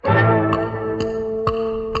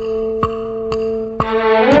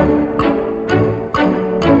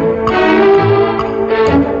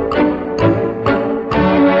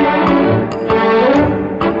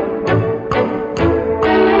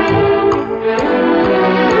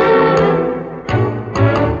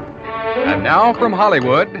Now from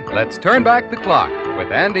Hollywood, let's turn back the clock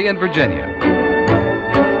with Andy and Virginia.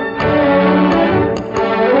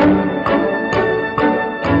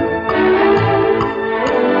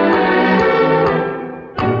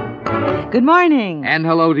 Good morning. And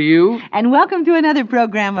hello to you. And welcome to another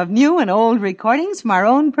program of new and old recordings from our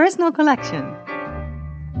own personal collection.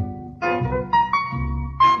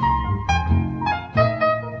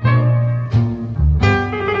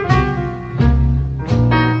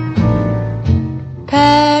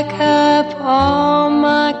 Pack up all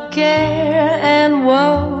my care and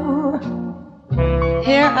woe.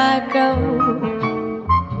 Here I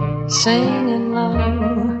go, singing low.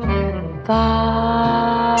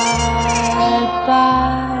 Bye,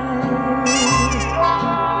 bye,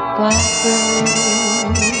 blackbird.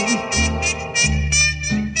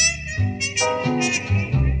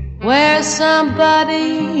 Where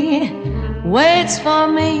somebody waits for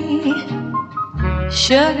me,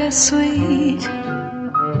 sugar sweet,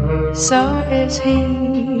 so is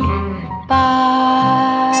he.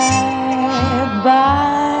 Bye,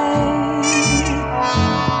 bye,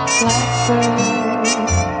 blackbird.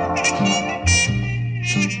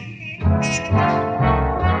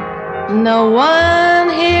 No one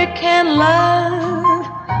here can love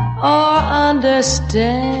or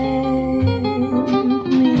understand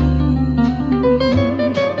me.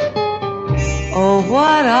 Oh,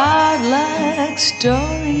 what odd-like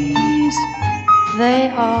stories they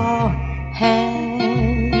all hand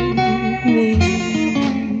me.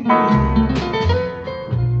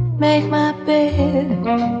 Make my bed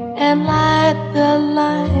and light the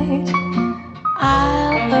light.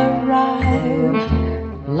 I'll arrive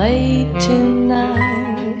late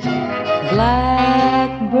tonight,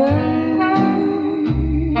 blackbird,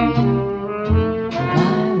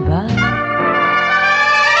 bye-bye.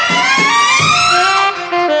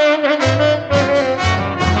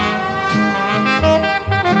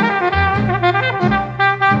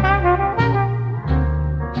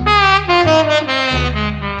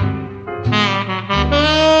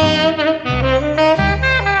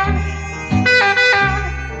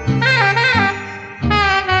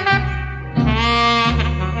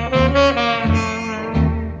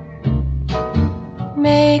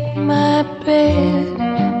 Make my bed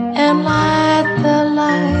and light the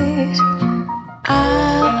light.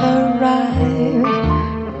 I'll arrive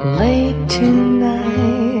late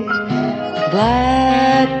tonight,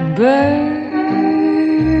 blackbird,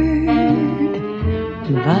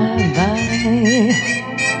 bye-bye.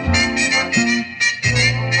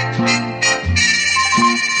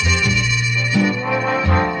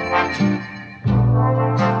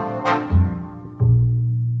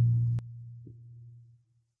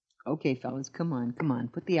 Okay, fellas, come on.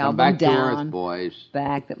 Put the Come album back down. to earth, boys.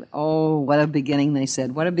 Back. Oh, what a beginning, they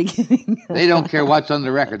said. What a beginning. They don't care what's on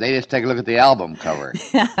the record. They just take a look at the album cover.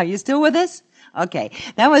 Are you still with us? Okay.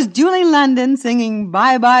 That was Julie London singing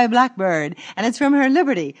Bye Bye Blackbird, and it's from her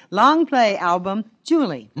Liberty long play album,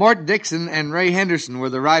 Julie. Mort Dixon and Ray Henderson were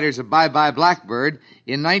the writers of Bye Bye Blackbird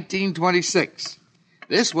in 1926.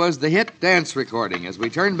 This was the hit dance recording as we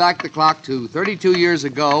turn back the clock to 32 years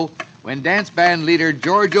ago when dance band leader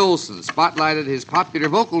George Olson spotlighted his popular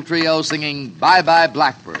vocal trio singing Bye Bye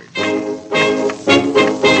Blackbird.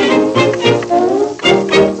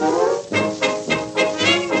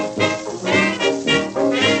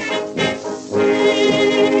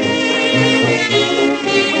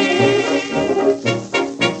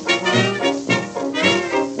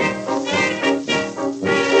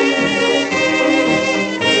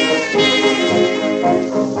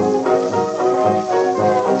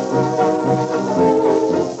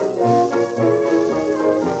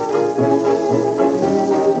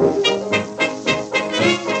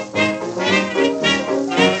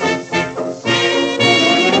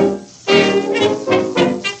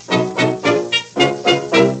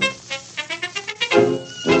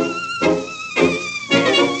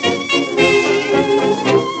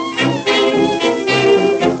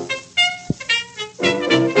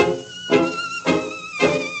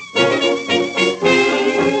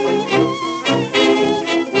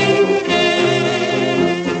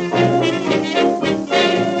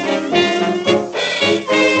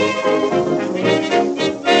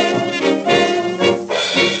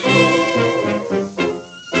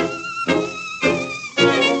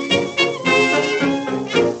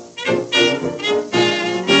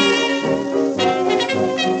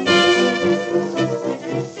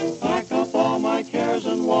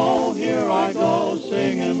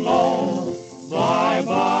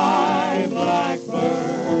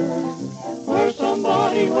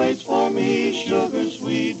 waits for me, sugar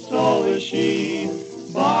sweet, so is she.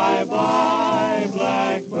 Bye-bye,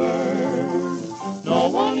 blackbird.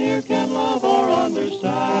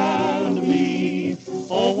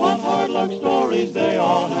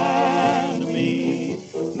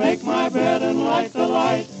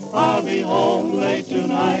 be home late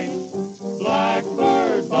tonight.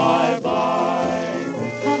 Blackbird, bye-bye.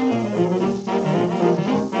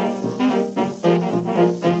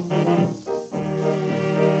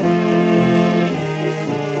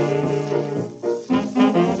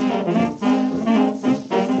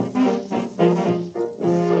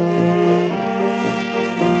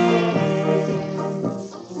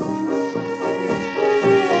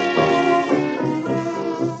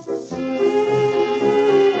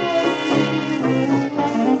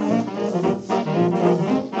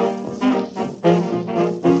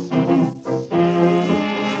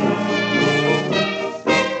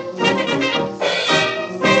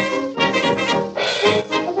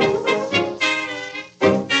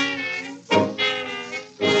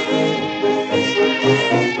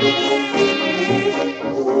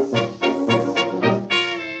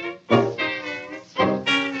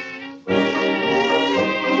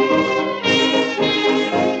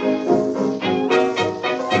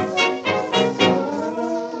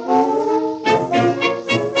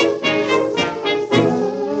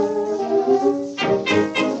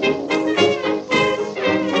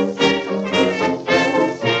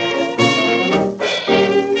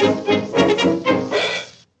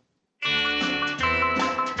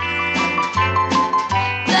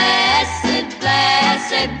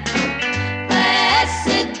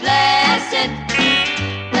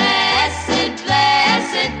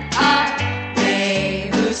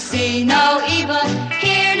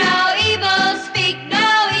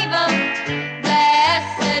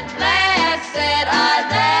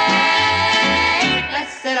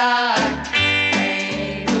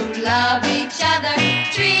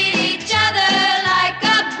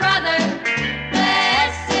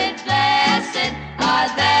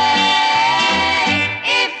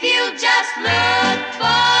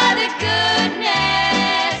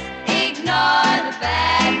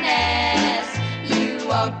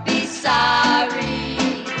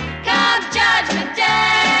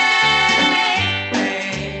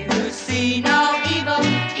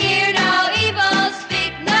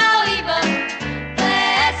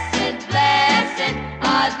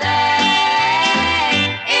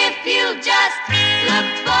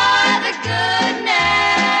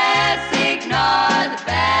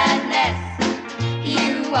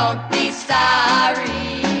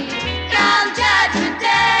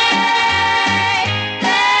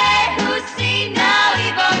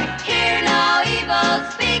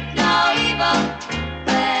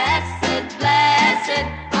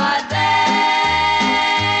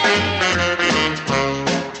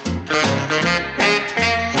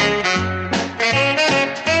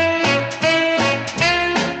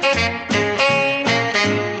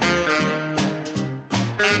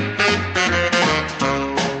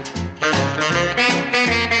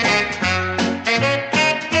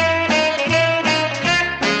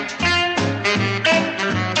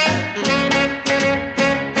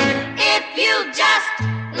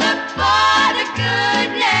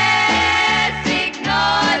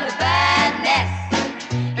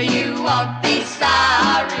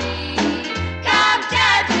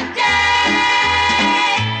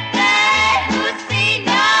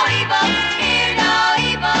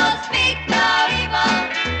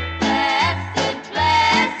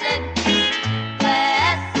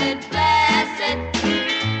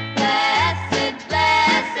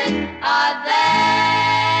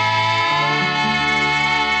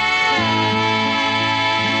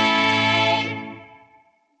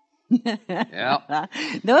 Yeah.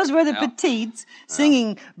 Those were the Yeah. Petites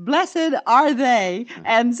singing Blessed Are They,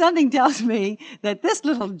 and something tells me that this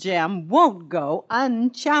little gem won't go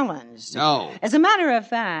unchallenged. No. As a matter of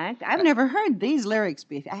fact, I've never heard these lyrics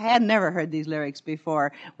before. I had never heard these lyrics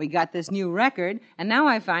before we got this new record, and now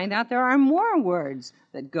I find out there are more words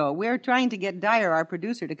that go. We're trying to get Dyer, our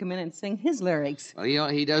producer, to come in and sing his lyrics. Well, you know,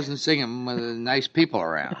 he doesn't sing them with nice people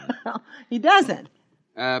around. He doesn't.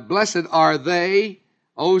 Blessed Are They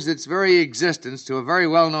owes its very existence to a very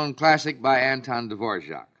well-known classic by Anton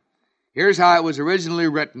Dvorak. Here's how it was originally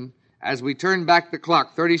written as we turn back the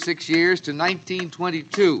clock 36 years to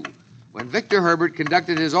 1922, when Victor Herbert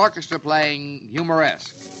conducted his orchestra playing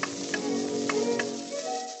Humoresque.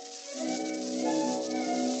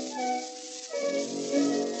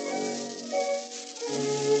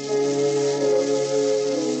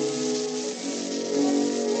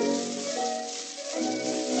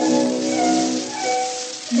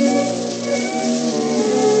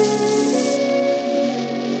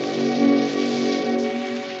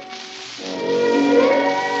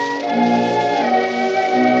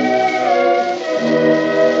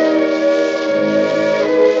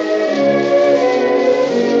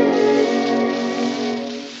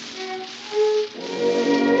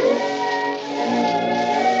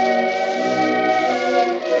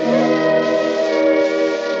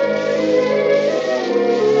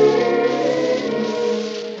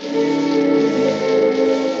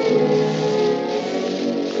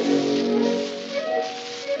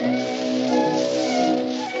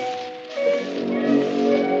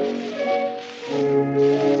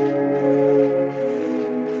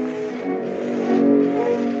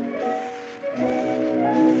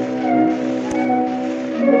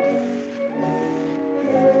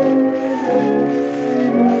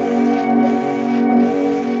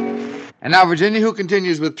 And now, Virginia, who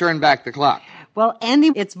continues with Turn Back the Clock? Well,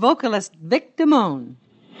 Andy, it's vocalist Vic Damone.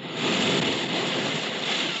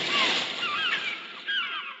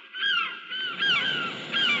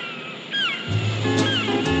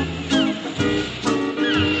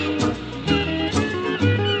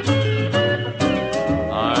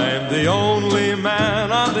 I'm the only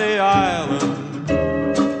man on the island,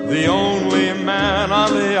 the only man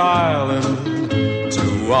on the island.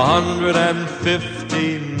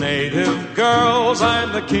 250 native girls,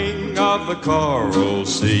 I'm the king of the coral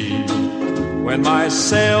sea. When my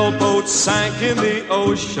sailboat sank in the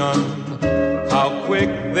ocean, how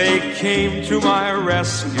quick they came to my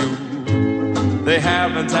rescue. They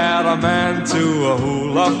haven't had a man to a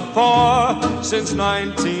hula for since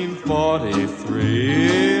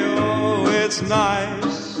 1943. Oh, it's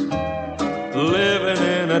nice living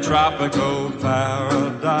in a tropical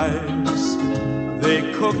paradise.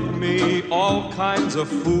 They cook me all kinds of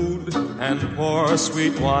food and pour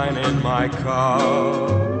sweet wine in my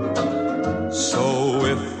car. So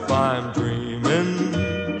if I'm dreaming,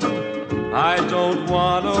 I don't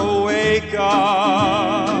want to wake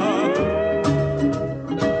up.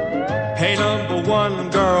 Hey, number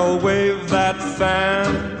one girl, wave that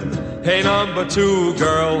fan. Hey, number two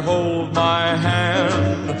girl, hold my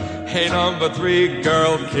hand. Hey, number three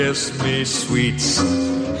girl, kiss me sweets.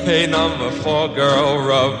 Hey, number four girl,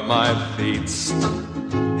 rub my feet.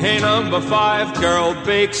 Hey, number five girl,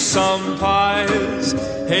 bake some pies.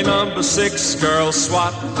 Hey, number six girl,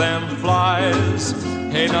 swat them flies.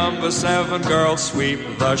 Hey, number seven girl, sweep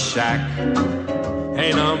the shack.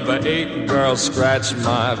 Hey, number eight girl, scratch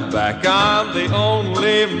my back. I'm the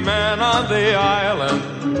only man on the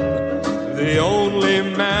island, the only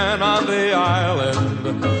man on the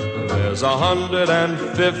island. There's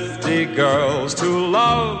 150 girls to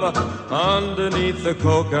love underneath the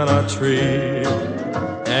coconut tree,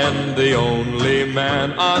 and the only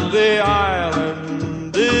man on the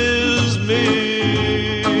island is me.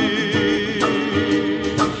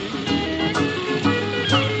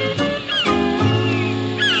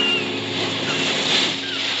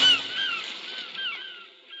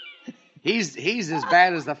 He's as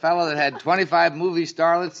bad as the fellow that had 25 movie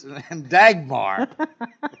starlets and Dagmar.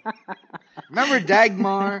 Remember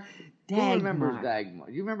Dagmar? Who remembers Dagmar?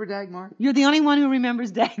 You remember Dagmar? You're the only one who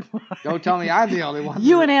remembers Dagmar. Don't tell me I'm the only one.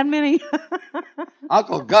 You and Aunt Minnie.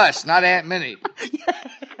 Uncle Gus, not Aunt Minnie.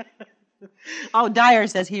 Oh, Dyer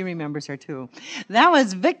says he remembers her, too. That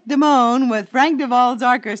was Vic Damone with Frank Duvall's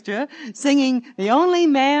orchestra singing The Only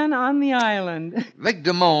Man on the Island. Vic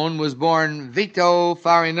Damone was born Vito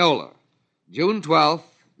Farinola, June 12,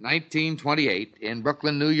 1928, in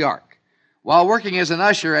Brooklyn, New York. While working as an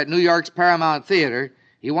usher at New York's Paramount Theater,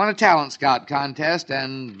 he won a talent scout contest,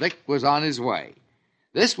 and Vic was on his way.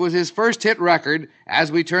 This was his first hit record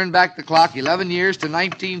as we turn back the clock 11 years to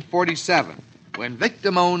 1947, when Vic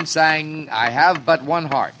Damone sang I Have But One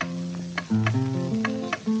Heart.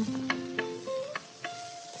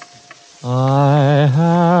 I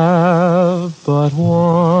have but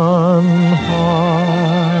one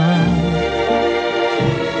heart.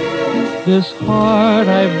 This heart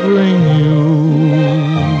I bring you.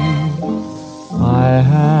 I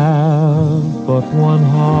have but one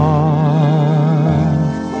heart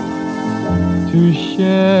to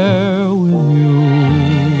share with you.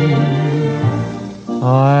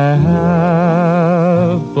 I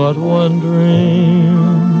have but one dream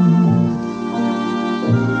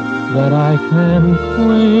that I can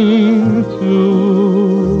cling to.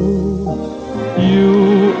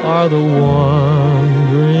 You are the one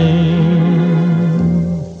dream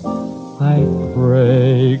I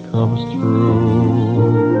pray comes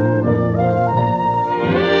true.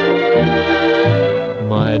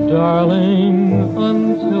 My darling,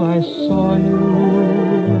 until I saw you,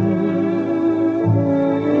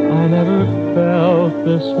 I never felt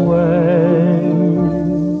this way.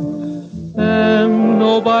 And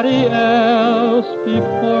nobody else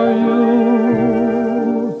before you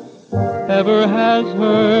ever has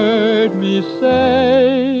heard me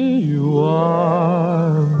say you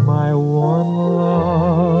are my one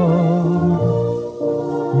love,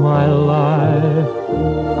 my life,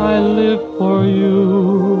 I live for you.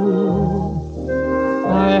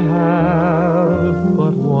 I have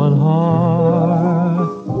but one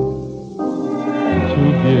heart to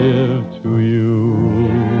give to you.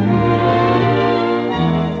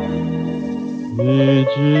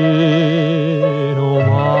 Vicino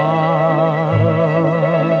mare,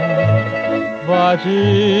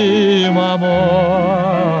 facima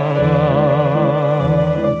mora,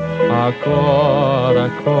 ancora,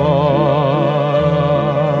 ancora,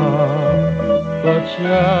 but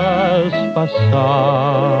deixas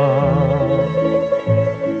passar.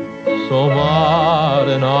 Sou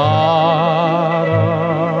marinara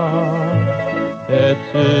e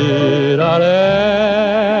tirarezza,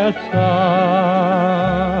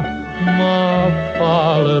 ma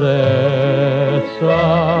palerezza.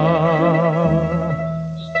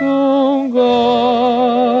 Stungo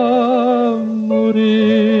a morir.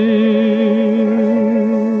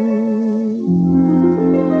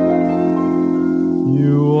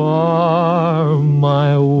 You are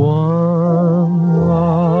my one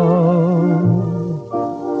love,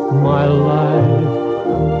 my life,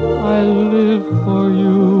 I live for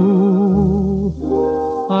you.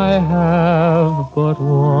 I have but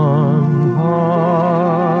one heart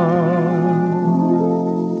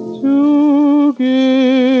to give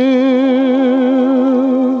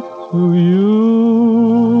to you.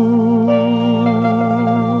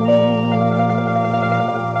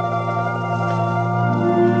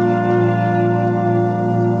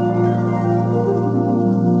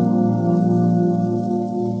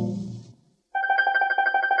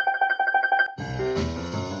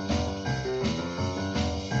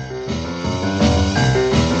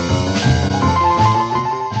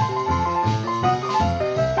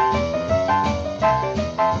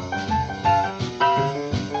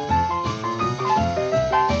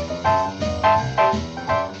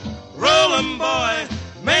 Rollin' boy,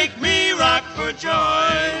 make me rock for joy.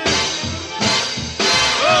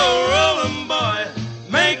 Oh, rollin' boy,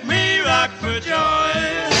 make me rock for joy.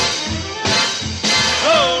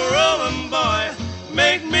 Oh, rollin' boy,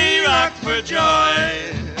 make me rock for joy.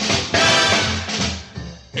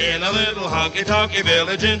 In a little honky-tonky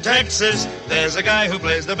village in Texas, there's a guy who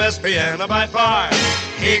plays the best piano by far.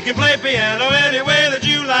 He can play piano any way that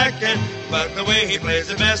you like it, but the way he plays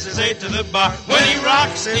the best is 8 to the bar. When he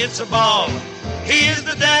rocks, it's a ball. He is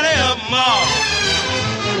the daddy of them all.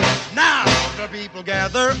 Now the people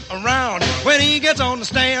gather around when he gets on the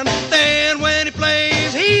stand. Then when he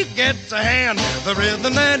plays, he gets a hand. The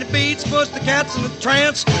rhythm that he beats puts the cats in a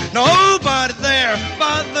trance. Nobody there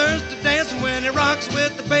bothers to dance. And when he rocks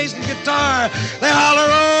with the bass and guitar, they holler,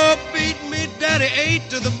 oh, beat me, daddy, 8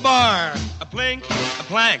 to the bar. A plink, a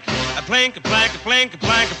plank, a plink, a plank, a plink, a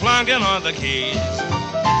plank, a plunking on the keys.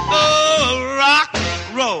 Oh, rock,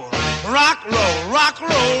 roll, rock, roll, rock,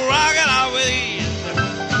 roll, rock it out with ease.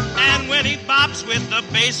 And when he bops with the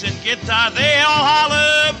bass and guitar, they all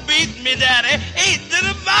holler, beat me, daddy, 8 to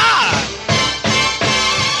the bar.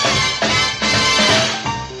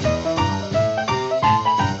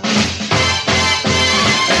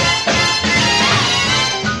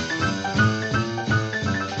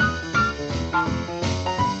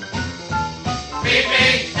 Beat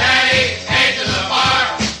me, daddy, 8 to the bar.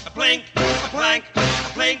 A plink, a plank, a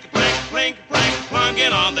plink, a plank, a plink, a plank,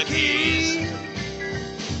 plunking on the keys.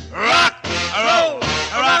 Rock, a roll,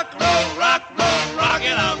 rock, rock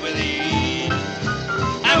it out with ease.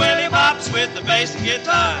 And when he bops with the bass and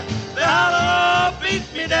guitar, they holler, oh, beat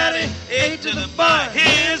me, daddy, 8 to the bar.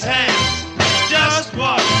 His hands just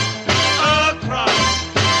walk across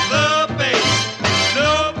the bass.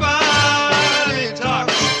 Nobody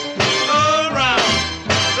talks around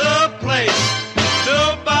the place.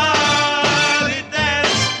 Nobody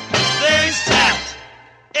dance. They sat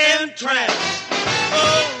in trance.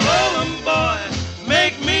 Oh, rollin' boy,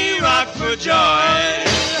 make me rock for joy.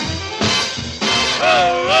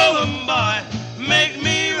 Oh, rollin' boy, make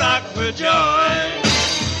me rock for joy.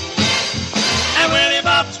 And when he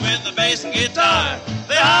bops with the bass and guitar,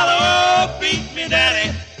 they holler, oh, beat me,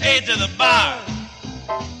 daddy, 8 to the bar.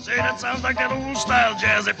 Say, that sounds like that old style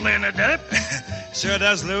jazz they're playing there, Daddy. Sure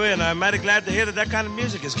does, Louie, and I'm mighty glad to hear that kind of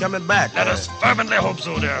music is coming back. Let us fervently hope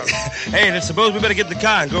so, dear. Hey, then suppose we better get in the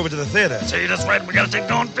car and go over to the theater. Say, that's right. We gotta take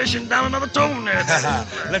Dawn fishing down another tone there, Daddy.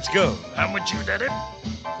 Let's go. I'm with you, Daddy.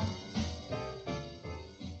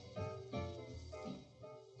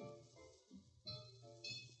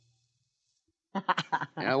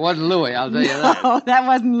 It wasn't Louis, I'll tell you that. Oh, that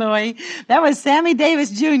wasn't Louis. That was Sammy Davis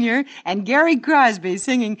Jr. and Gary Crosby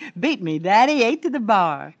singing Beat Me, Daddy, 8 to the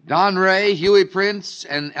bar. Don Ray, Huey Prince,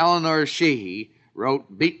 and Eleanor Sheehy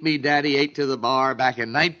wrote Beat Me, Daddy, 8 to the Bar back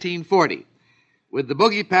in 1940. With the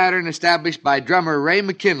boogie pattern established by drummer Ray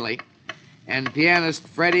McKinley and pianist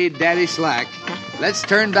Freddie Daddy Slack, let's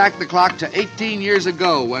turn back the clock to 18 years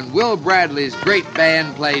ago when Will Bradley's great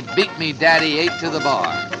band played Beat Me, Daddy, 8 to the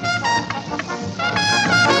Bar.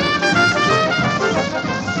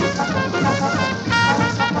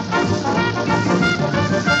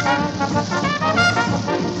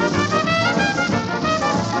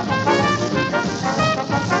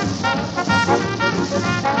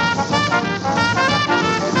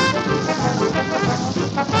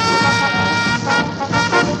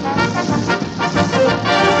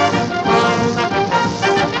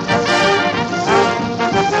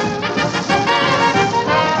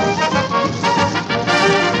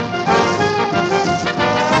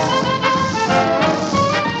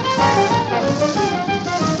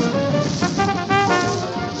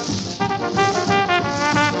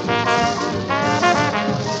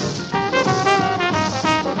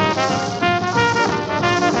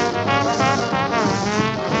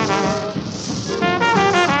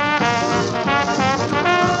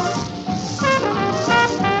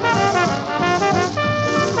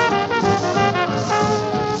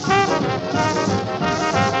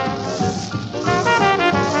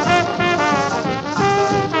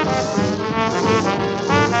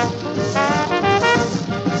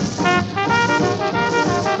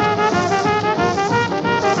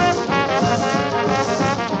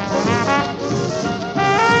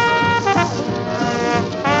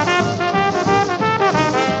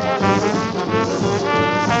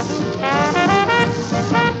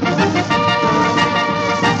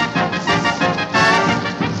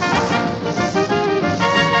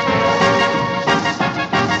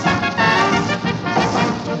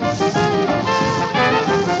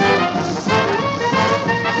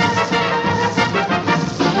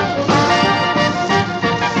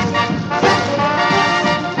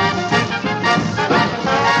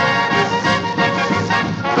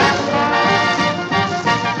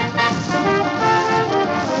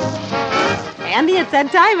 It's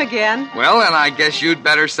that time again. Well, and I guess you'd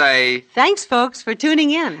better say... Thanks, folks, for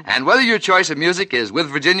tuning in. And whether your choice of music is with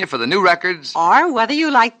Virginia for the new records... Or whether you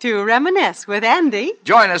like to reminisce with Andy...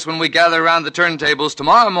 Join us when we gather around the turntables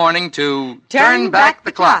tomorrow morning to... Turn back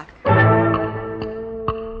the clock.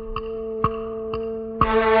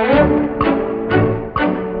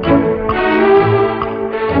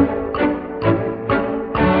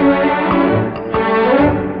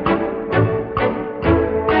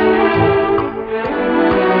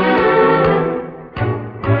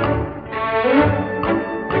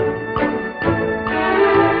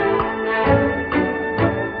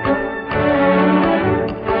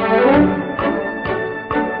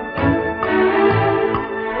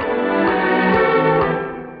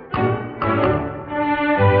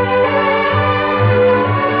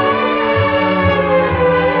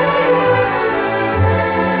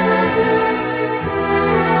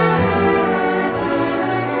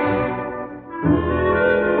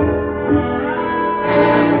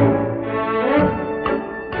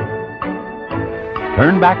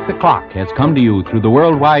 Turn Back the Clock has come to you through the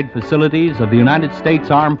worldwide facilities of the United States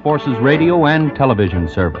Armed Forces Radio and Television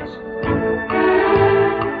Service.